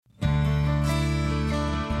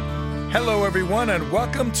Hello, everyone, and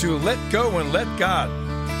welcome to Let Go and Let God.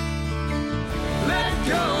 Let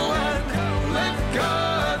go and let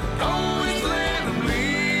God, always let Him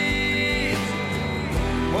lead.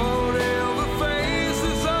 Whatever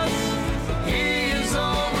faces us, He is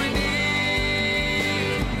all we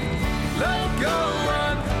need. Let go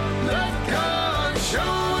and let God show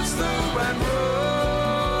us the right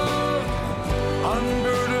road.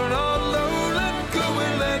 Unburden our load, let go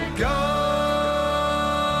and let God.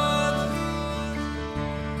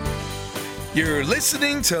 You're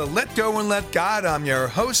listening to Let Go and Let God. I'm your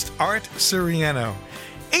host, Art Siriano.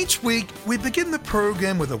 Each week, we begin the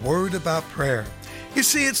program with a word about prayer. You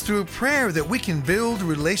see, it's through prayer that we can build a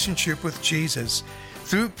relationship with Jesus.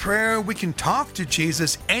 Through prayer, we can talk to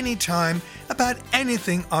Jesus anytime about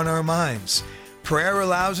anything on our minds. Prayer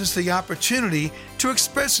allows us the opportunity to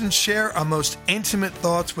express and share our most intimate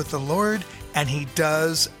thoughts with the Lord, and He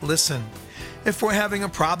does listen. If we're having a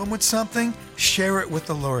problem with something, share it with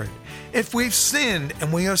the Lord. If we've sinned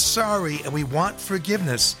and we are sorry and we want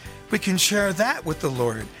forgiveness, we can share that with the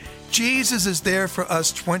Lord. Jesus is there for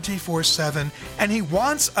us 24/7, and He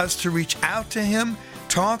wants us to reach out to Him,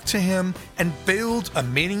 talk to Him, and build a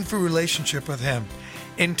meaningful relationship with Him.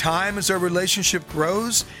 In time, as our relationship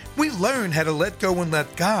grows, we learn how to let go and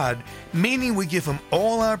let God, meaning we give Him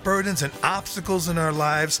all our burdens and obstacles in our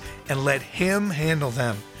lives and let Him handle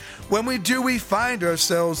them. When we do, we find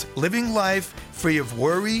ourselves living life free of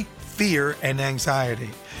worry, fear, and anxiety.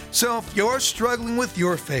 So if you're struggling with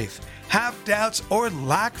your faith, have doubts, or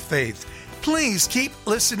lack faith, please keep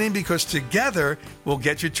listening, because together we'll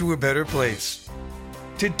get you to a better place.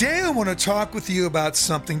 Today I want to talk with you about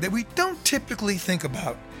something that we don't typically think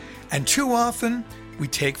about, and too often we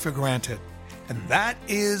take for granted, and that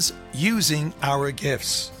is using our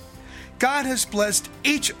gifts. God has blessed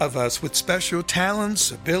each of us with special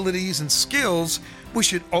talents, abilities, and skills we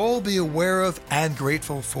should all be aware of and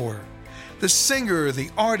grateful for. The singer, the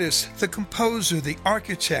artist, the composer, the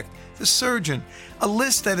architect, the surgeon, a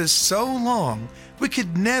list that is so long we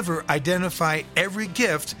could never identify every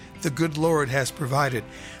gift the good Lord has provided.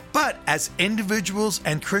 But as individuals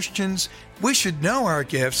and Christians, we should know our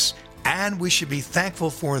gifts and we should be thankful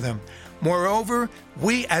for them. Moreover,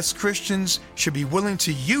 we as Christians should be willing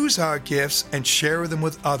to use our gifts and share them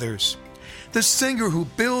with others. The singer who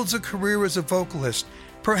builds a career as a vocalist,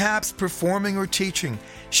 perhaps performing or teaching,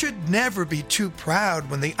 should never be too proud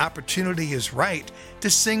when the opportunity is right to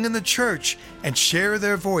sing in the church and share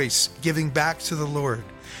their voice, giving back to the Lord.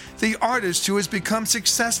 The artist who has become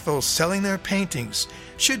successful selling their paintings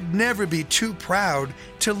should never be too proud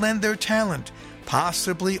to lend their talent,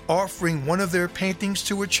 possibly offering one of their paintings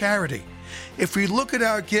to a charity. If we look at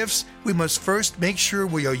our gifts, we must first make sure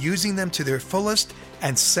we are using them to their fullest,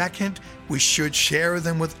 and second, we should share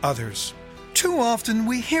them with others. Too often,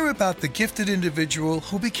 we hear about the gifted individual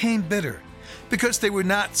who became bitter because they were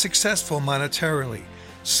not successful monetarily.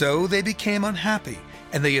 So they became unhappy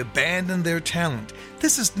and they abandoned their talent.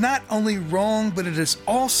 This is not only wrong, but it is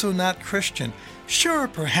also not Christian. Sure,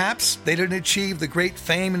 perhaps they didn't achieve the great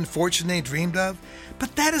fame and fortune they dreamed of,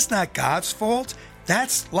 but that is not God's fault.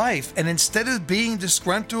 That's life, and instead of being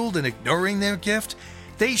disgruntled and ignoring their gift,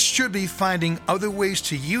 they should be finding other ways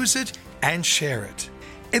to use it and share it.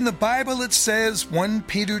 In the Bible it says, 1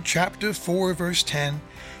 Peter chapter 4, verse 10,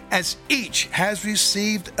 "As each has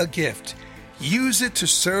received a gift, use it to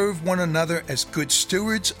serve one another as good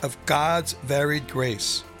stewards of God's varied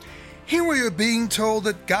grace." Here we are being told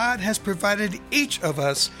that God has provided each of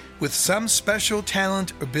us with some special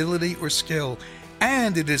talent, ability, or skill,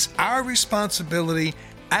 and it is our responsibility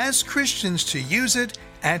as Christians to use it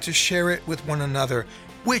and to share it with one another,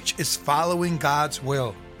 which is following God's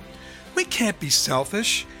will. We can't be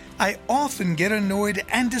selfish. I often get annoyed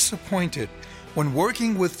and disappointed when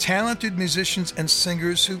working with talented musicians and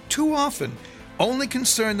singers who too often only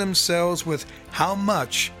concern themselves with how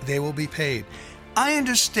much they will be paid. I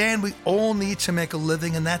understand we all need to make a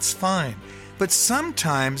living, and that's fine. But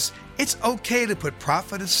sometimes it's okay to put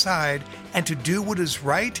profit aside and to do what is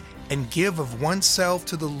right and give of oneself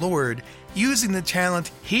to the Lord using the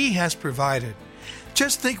talent He has provided.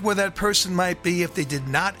 Just think where that person might be if they did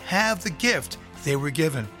not have the gift they were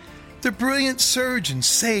given. The brilliant surgeon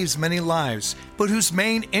saves many lives, but whose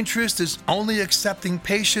main interest is only accepting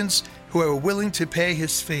patients who are willing to pay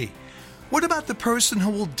his fee. What about the person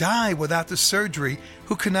who will die without the surgery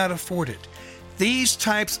who cannot afford it? These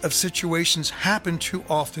types of situations happen too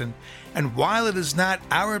often, and while it is not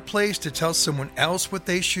our place to tell someone else what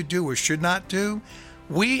they should do or should not do,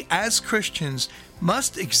 we as Christians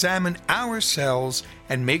must examine ourselves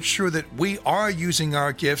and make sure that we are using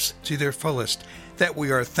our gifts to their fullest, that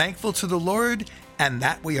we are thankful to the Lord, and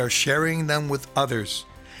that we are sharing them with others.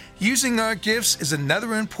 Using our gifts is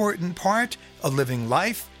another important part of living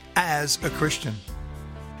life as a Christian.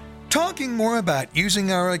 Talking more about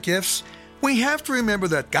using our gifts, we have to remember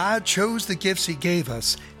that God chose the gifts He gave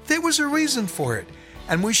us. There was a reason for it,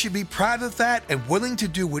 and we should be proud of that and willing to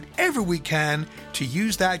do whatever we can to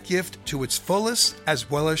use that gift to its fullest as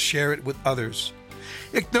well as share it with others.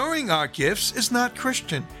 Ignoring our gifts is not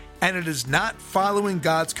Christian, and it is not following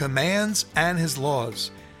God's commands and His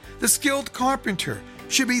laws. The skilled carpenter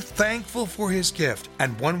should be thankful for his gift,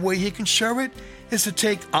 and one way he can show it is to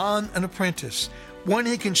take on an apprentice, one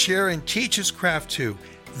he can share and teach his craft to.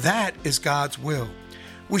 That is God's will.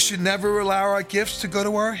 We should never allow our gifts to go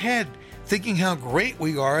to our head, thinking how great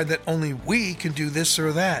we are and that only we can do this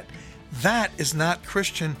or that. That is not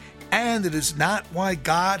Christian, and it is not why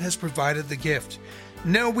God has provided the gift.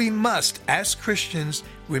 No, we must, as Christians,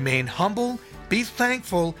 remain humble, be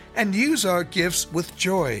thankful, and use our gifts with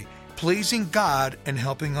joy, pleasing God and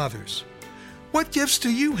helping others. What gifts do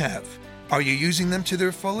you have? Are you using them to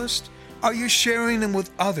their fullest? Are you sharing them with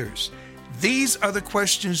others? These are the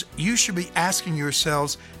questions you should be asking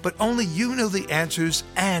yourselves, but only you know the answers,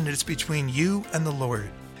 and it's between you and the Lord.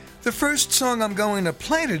 The first song I'm going to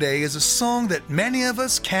play today is a song that many of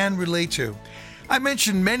us can relate to. I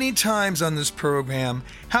mentioned many times on this program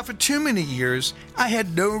how for too many years I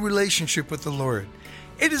had no relationship with the Lord.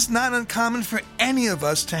 It is not uncommon for any of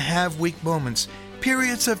us to have weak moments,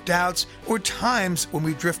 periods of doubts, or times when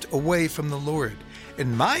we drift away from the Lord.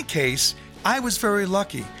 In my case, I was very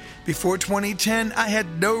lucky. Before 2010, I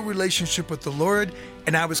had no relationship with the Lord,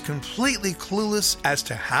 and I was completely clueless as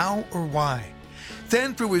to how or why.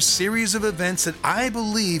 Then, through a series of events that I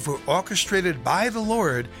believe were orchestrated by the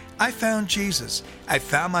Lord, I found Jesus. I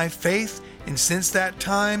found my faith, and since that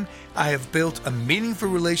time, I have built a meaningful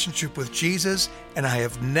relationship with Jesus, and I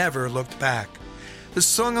have never looked back. The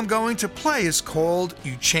song I'm going to play is called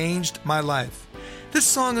You Changed My Life. This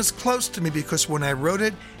song is close to me because when I wrote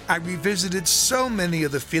it, I revisited so many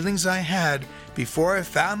of the feelings I had before I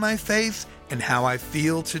found my faith and how I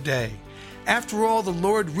feel today. After all, the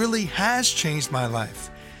Lord really has changed my life.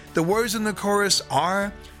 The words in the chorus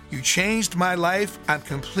are, "You changed my life, I'm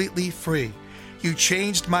completely free. You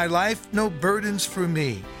changed my life, no burdens for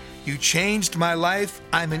me. You changed my life,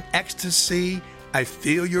 I'm in ecstasy. I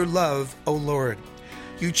feel your love, O Lord.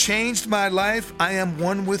 You changed my life, I am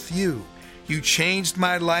one with you. You changed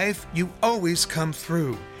my life, you always come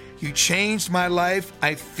through. You changed my life,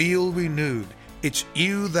 I feel renewed. It's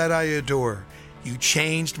you that I adore. You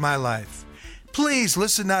changed my life." Please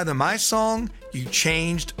listen now to my song, You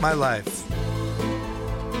Changed My Life.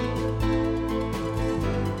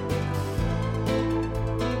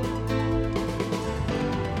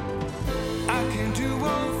 I can do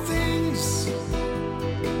all things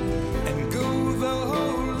and go the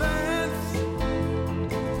whole length.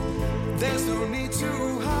 There's no need to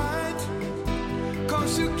hide,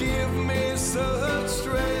 'cause you give me such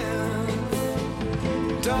strength.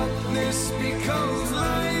 Darkness becomes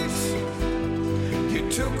light. You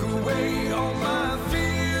took away all my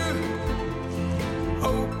fear,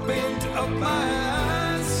 opened up my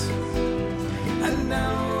eyes, and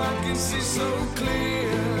now I can see so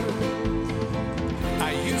clear.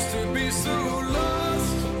 I used to be so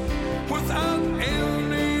lost, without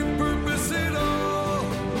any purpose at all.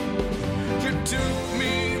 You took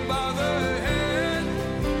me by the hand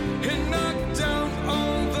and knocked down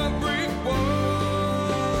all the brick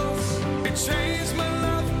walls. It changed my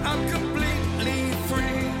life, I'm completely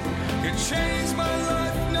free. You changed my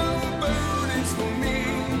life, no burdens for me.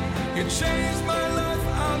 You changed my life,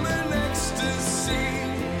 I'm in ecstasy.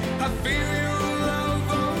 I feel your love,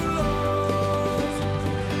 oh Lord.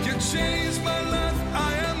 You changed my life,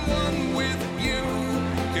 I am one with you.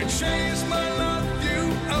 You changed my life, you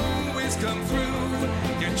always come through.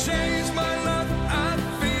 You changed my life, I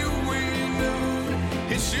feel renewed.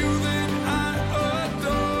 It's you that I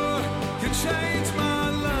adore. You changed my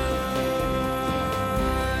life.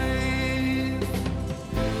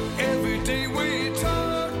 Every day we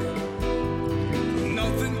talk,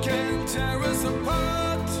 nothing can tear us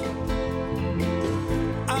apart.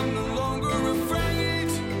 I'm no longer afraid,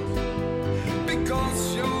 because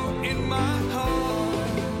you're in my heart.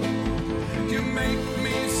 You make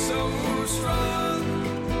me so strong,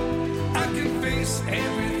 I can face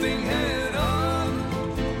everything head on.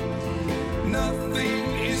 Nothing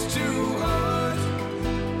is too hard,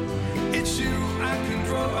 it's you I can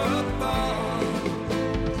draw upon.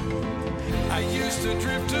 I used to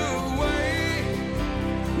drift away,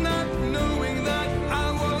 not knowing that I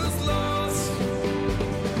was lost.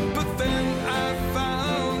 But then I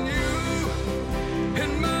found you,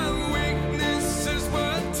 and my weaknesses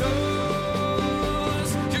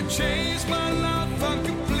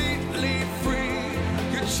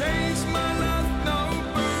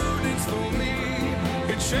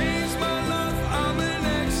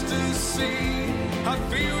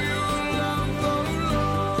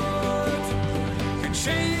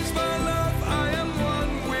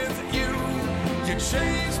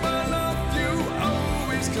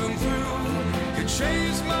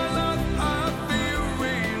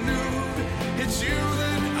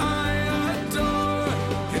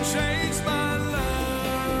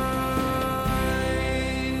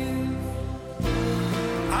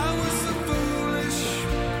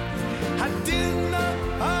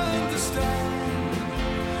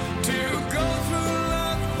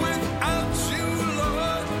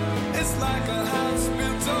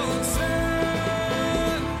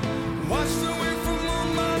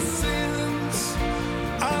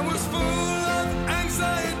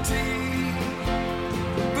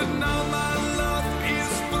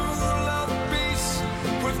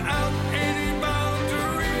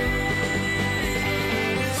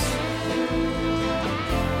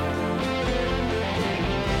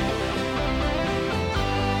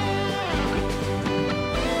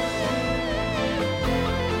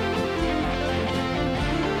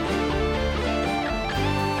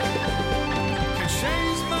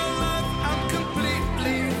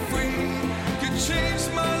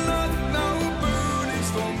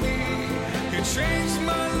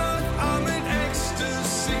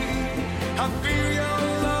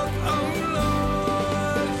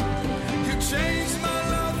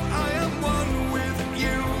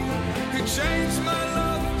changed my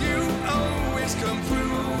life, you always come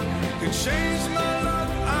through. You changed my life,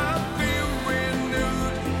 I feel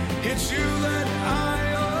renewed. It's you that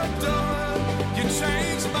I adore. You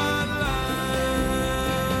changed my life.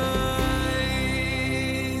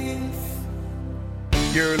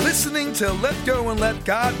 You're listening to Let Go and Let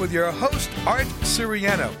God with your host, Art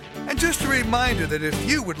Siriano. And just a reminder that if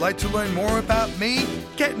you would like to learn more about me,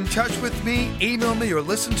 get in touch with me, email me, or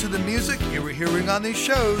listen to the music you were hearing on these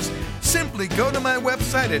shows, simply go to my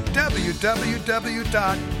website at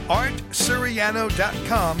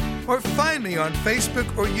www.artsiriano.com or find me on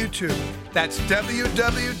Facebook or YouTube. That's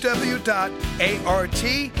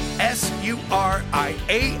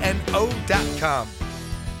www.artsuriano.com.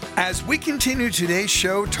 As we continue today's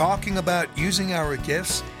show talking about using our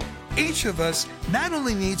gifts, each of us not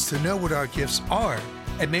only needs to know what our gifts are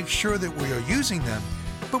and make sure that we are using them,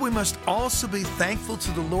 but we must also be thankful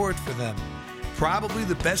to the Lord for them. Probably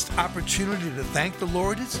the best opportunity to thank the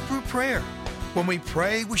Lord is through prayer. When we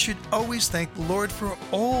pray, we should always thank the Lord for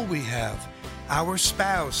all we have: our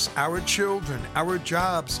spouse, our children, our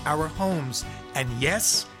jobs, our homes, and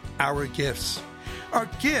yes, our gifts. Our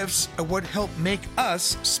gifts are what help make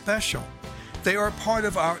us special. They are part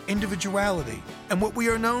of our individuality and what we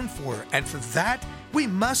are known for, and for that, we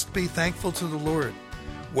must be thankful to the Lord.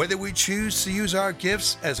 Whether we choose to use our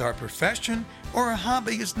gifts as our profession or a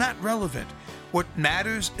hobby is not relevant. What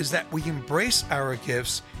matters is that we embrace our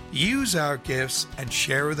gifts, use our gifts, and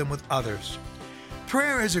share them with others.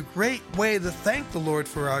 Prayer is a great way to thank the Lord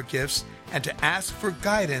for our gifts and to ask for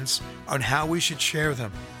guidance on how we should share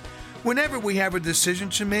them. Whenever we have a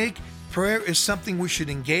decision to make, prayer is something we should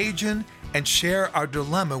engage in and share our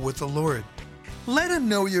dilemma with the Lord. Let Him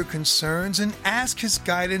know your concerns and ask His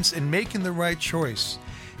guidance in making the right choice.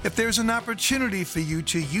 If there's an opportunity for you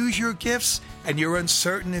to use your gifts and you're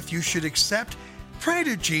uncertain if you should accept, pray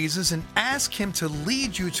to Jesus and ask Him to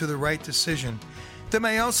lead you to the right decision. There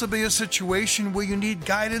may also be a situation where you need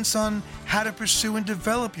guidance on how to pursue and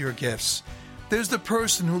develop your gifts. There's the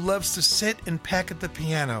person who loves to sit and peck at the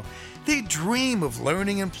piano. They dream of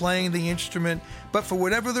learning and playing the instrument, but for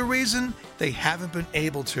whatever the reason, they haven't been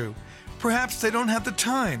able to. Perhaps they don't have the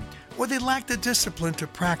time, or they lack the discipline to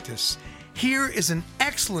practice. Here is an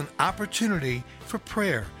excellent opportunity for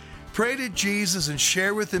prayer. Pray to Jesus and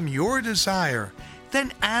share with Him your desire.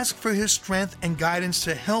 Then ask for His strength and guidance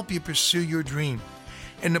to help you pursue your dream.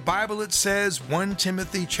 In the Bible it says, 1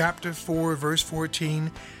 Timothy chapter 4, verse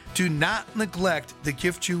 14, "Do not neglect the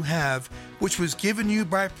gift you have, which was given you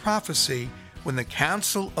by prophecy when the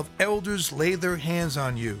council of elders laid their hands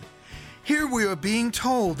on you." Here we are being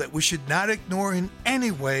told that we should not ignore in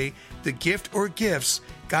any way the gift or gifts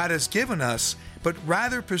God has given us, but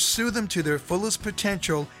rather pursue them to their fullest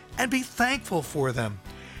potential and be thankful for them.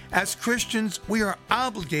 As Christians, we are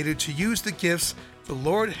obligated to use the gifts the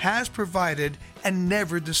Lord has provided and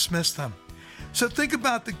never dismiss them. So think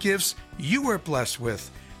about the gifts you are blessed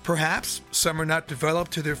with. Perhaps some are not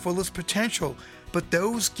developed to their fullest potential, but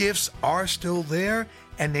those gifts are still there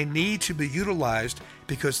and they need to be utilized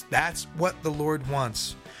because that's what the Lord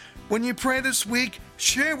wants. When you pray this week,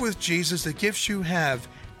 share with Jesus the gifts you have.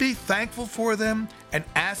 Be thankful for them and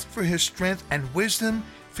ask for His strength and wisdom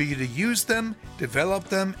for you to use them, develop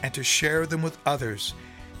them, and to share them with others.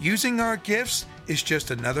 Using our gifts is just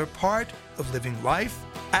another part of living life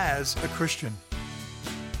as a Christian.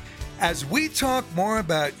 As we talk more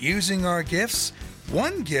about using our gifts,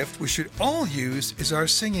 one gift we should all use is our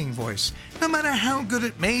singing voice, no matter how good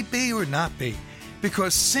it may be or not be,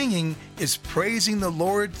 because singing is praising the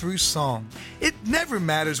Lord through song. It never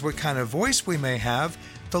matters what kind of voice we may have,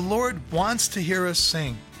 the Lord wants to hear us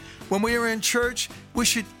sing. When we are in church, we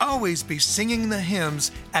should always be singing the hymns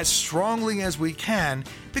as strongly as we can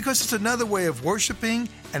because it's another way of worshiping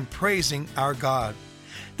and praising our God.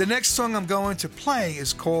 The next song I'm going to play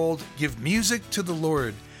is called "Give Music to the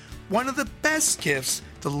Lord." One of the best gifts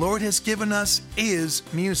the Lord has given us is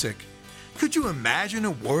music. Could you imagine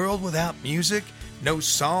a world without music? No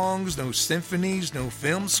songs, no symphonies, no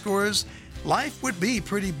film scores? Life would be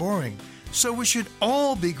pretty boring. So we should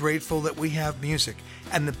all be grateful that we have music.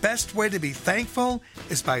 And the best way to be thankful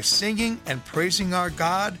is by singing and praising our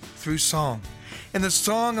God through song. In the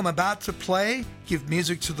song I'm about to play, "Give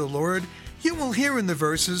Music to the Lord," you will hear in the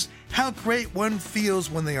verses how great one feels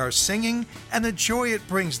when they are singing and the joy it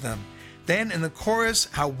brings them. Then in the chorus,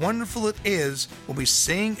 how wonderful it is when we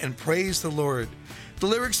sing and praise the Lord. The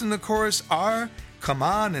lyrics in the chorus are, "Come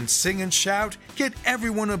on and sing and shout, get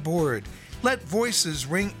everyone aboard. Let voices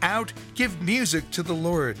ring out, give music to the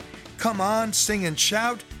Lord. Come on, sing and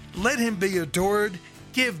shout, let Him be adored,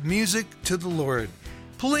 give music to the Lord."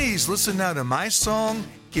 Please listen now to my song,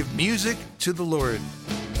 give music to the Lord.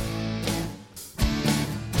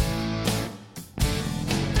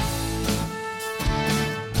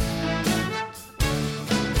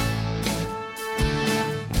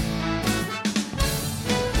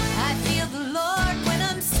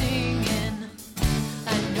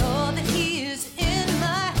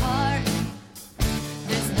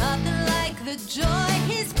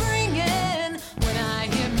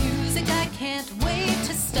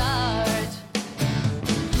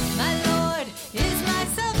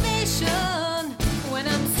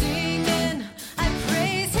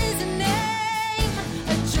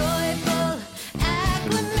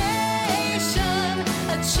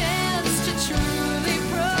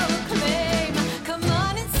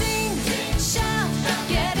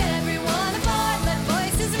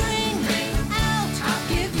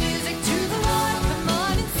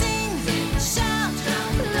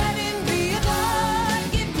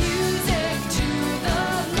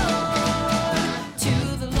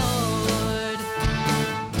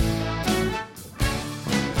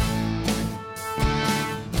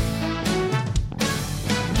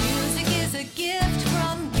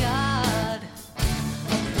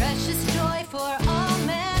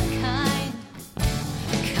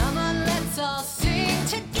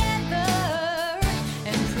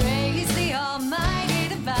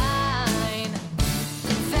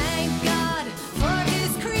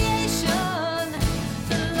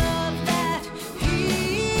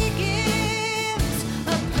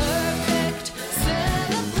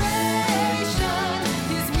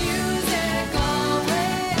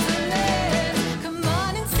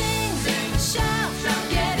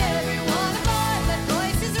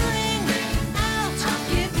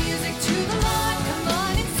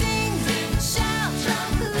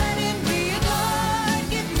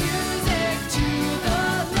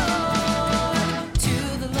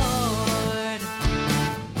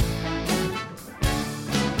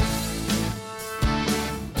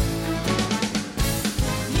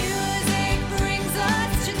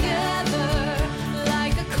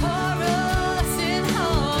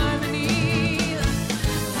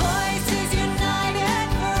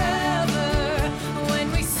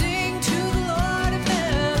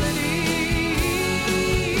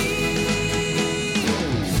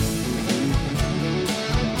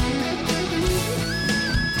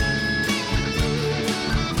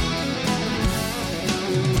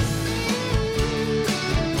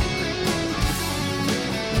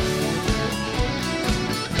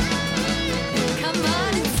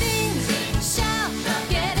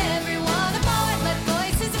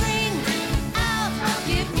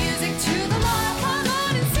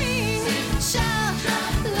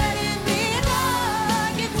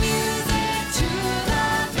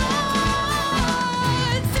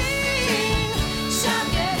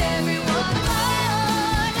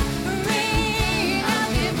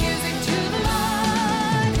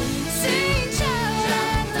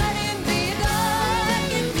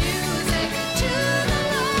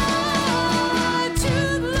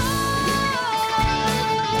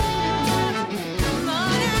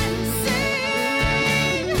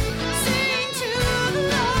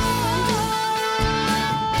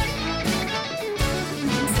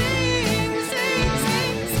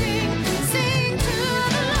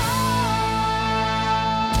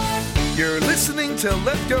 You're listening to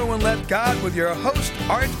Let Go and Let God with your host,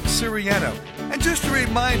 Art Siriano. And just a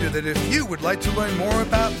reminder that if you would like to learn more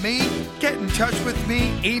about me, get in touch with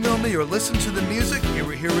me, email me, or listen to the music you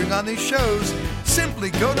were hearing on these shows,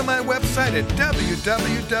 simply go to my website at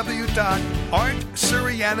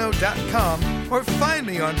www.artsiriano.com or find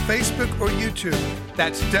me on Facebook or YouTube.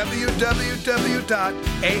 That's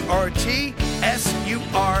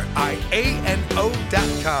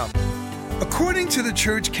www.artsuriano.com. According to the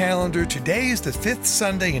church calendar, today is the 5th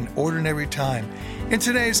Sunday in Ordinary Time. In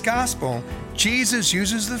today's Gospel, Jesus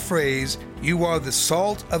uses the phrase, "You are the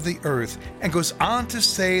salt of the earth," and goes on to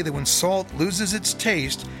say that when salt loses its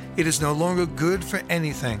taste, it is no longer good for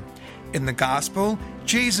anything. In the Gospel,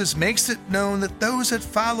 Jesus makes it known that those that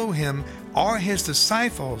follow him are his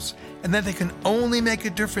disciples, and that they can only make a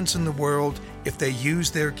difference in the world if they use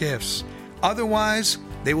their gifts. Otherwise,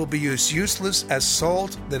 they will be as useless as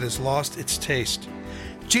salt that has lost its taste.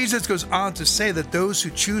 Jesus goes on to say that those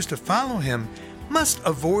who choose to follow him must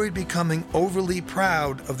avoid becoming overly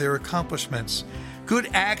proud of their accomplishments. Good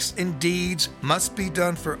acts and deeds must be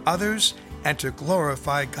done for others and to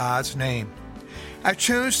glorify God's name. I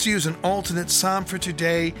chose to use an alternate psalm for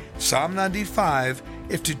today, Psalm 95,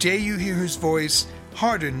 "If today you hear his voice,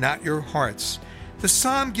 harden not your hearts." The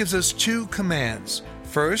psalm gives us 2 commands.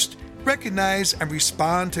 First, recognize and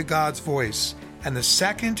respond to God's voice. And the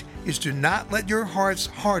second is do not let your hearts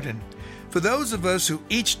harden. For those of us who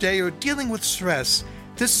each day are dealing with stress,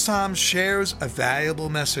 this psalm shares a valuable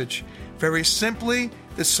message. Very simply,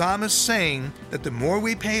 the psalm is saying that the more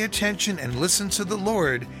we pay attention and listen to the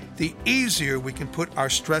Lord, the easier we can put our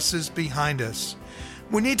stresses behind us.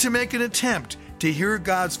 We need to make an attempt to hear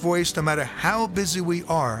God's voice no matter how busy we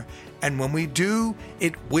are, and when we do,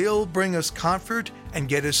 it will bring us comfort and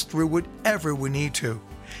get us through whatever we need to.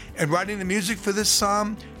 In writing the music for this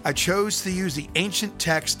psalm, I chose to use the ancient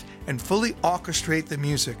text and fully orchestrate the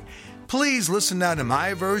music. Please listen now to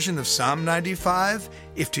my version of Psalm 95.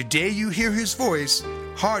 If today you hear his voice,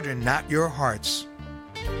 harden not your hearts.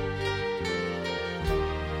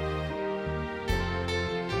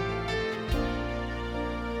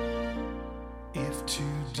 If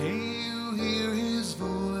today you hear his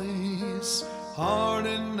voice,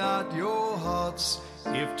 harden not your hearts.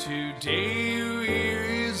 If today you hear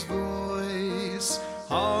his voice,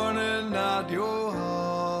 harden not your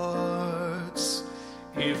hearts.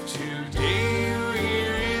 If today you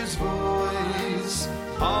hear his voice,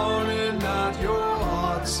 harden not your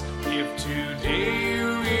hearts. If today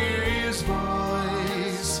you hear his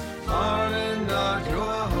voice, harden not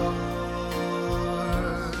your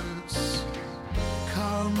hearts.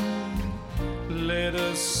 Come, let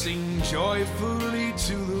us sing joyfully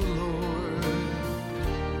to the Lord.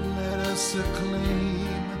 Let us acclaim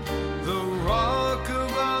the rock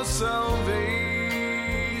of our salvation.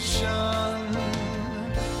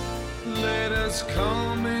 Let us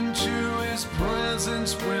come into his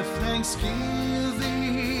presence with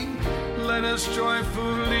thanksgiving. Let us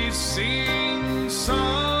joyfully sing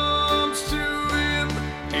psalms to him.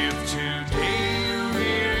 If today you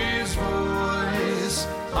hear his voice,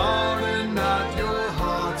 harden not your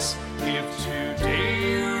hearts. If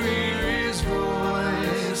today you hear his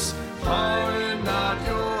voice, harden not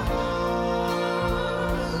your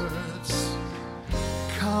hearts.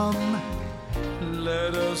 Come,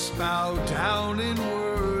 let us bow down in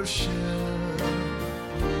worship.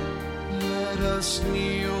 Let us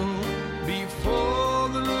kneel before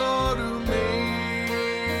the Lord who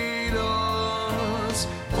made us.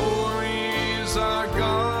 For he is our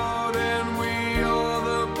God, and we are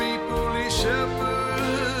the people he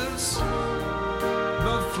shepherds.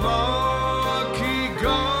 The flock he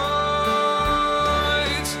guides.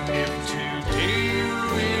 If today you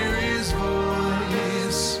hear his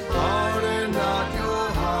voice, harden not your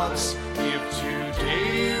hearts. If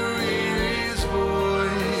today you hear his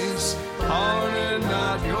voice, harden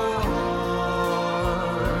not your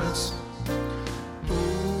hearts.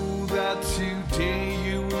 Oh, that today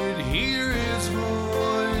you would hear his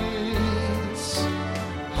voice.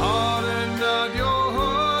 Harden not your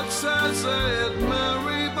hearts as at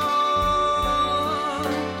Meribah,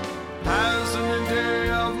 as in the day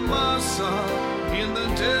of Massa in the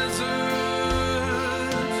desert,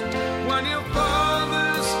 when your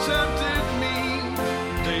fathers tempted me,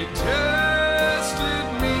 they tested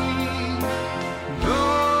me,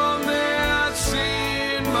 though they had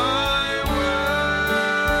seen my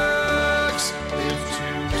works. If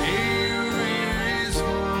today you hear his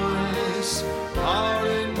voice,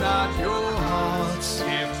 harden not your hearts.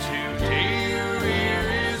 If today you hear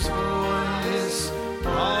his voice,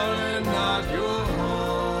 harden not your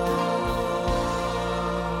hearts.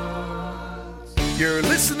 You're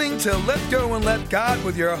listening to Let Go and Let God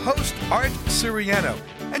with your host, Art Siriano.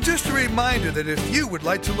 And just a reminder that if you would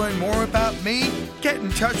like to learn more about me, get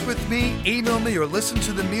in touch with me, email me, or listen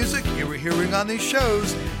to the music you were hearing on these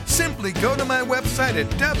shows, simply go to my website at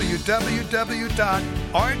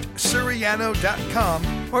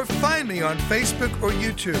www.artsiriano.com or find me on Facebook or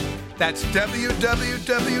YouTube. That's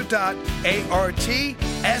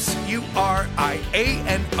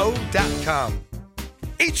www.artsuriano.com.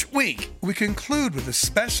 Each week, we conclude with a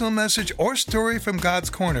special message or story from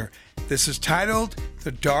God's Corner. This is titled,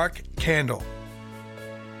 The Dark Candle.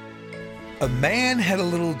 A man had a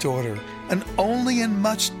little daughter, an only and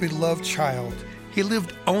much beloved child. He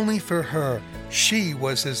lived only for her. She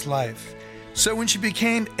was his life. So when she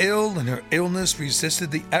became ill and her illness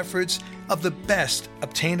resisted the efforts of the best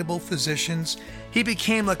obtainable physicians, he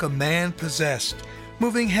became like a man possessed,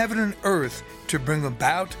 moving heaven and earth to bring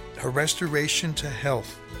about her restoration to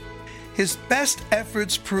health. His best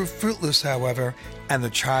efforts proved fruitless, however, and the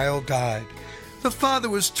child died. The father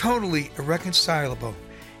was totally irreconcilable.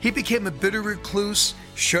 He became a bitter recluse,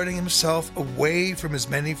 shutting himself away from his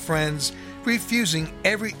many friends, refusing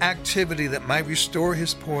every activity that might restore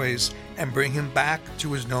his poise and bring him back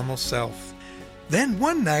to his normal self. Then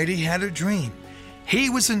one night he had a dream. He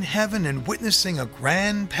was in heaven and witnessing a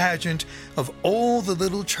grand pageant of all the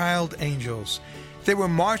little child angels. They were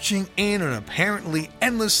marching in an apparently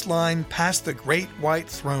endless line past the great white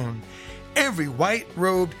throne. Every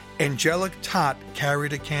white-robed, angelic tot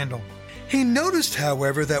carried a candle. He noticed,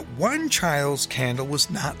 however, that one child's candle was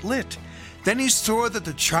not lit. Then he saw that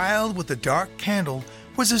the child with the dark candle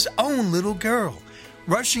was his own little girl.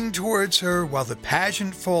 Rushing towards her while the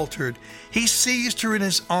pageant faltered, he seized her in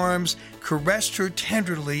his arms, caressed her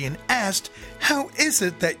tenderly, and asked, "How is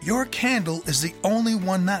it that your candle is the only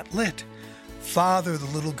one not lit?" "Father," the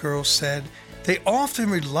little girl said, "they often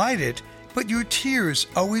relight it, but your tears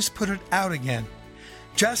always put it out again."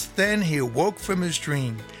 Just then he awoke from his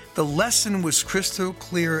dream. The lesson was crystal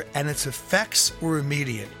clear, and its effects were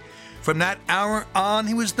immediate. From that hour on,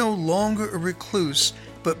 he was no longer a recluse,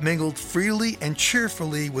 but mingled freely and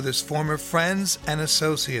cheerfully with his former friends and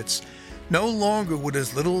associates. No longer would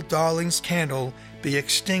his little darling's candle be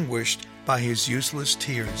extinguished by his useless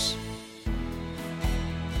tears.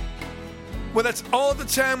 Well, that's all the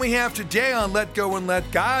time we have today on Let Go and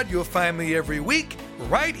Let God. You'll find me every week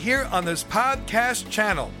right here on this podcast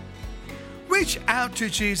channel. Reach out to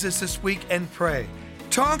Jesus this week and pray.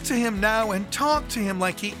 Talk to him now and talk to him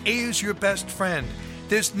like he is your best friend.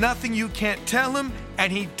 There's nothing you can't tell him,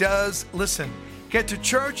 and he does listen. Get to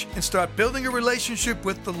church and start building a relationship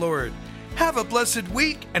with the Lord. Have a blessed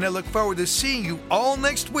week, and I look forward to seeing you all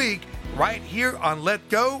next week right here on Let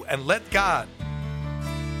Go and Let God.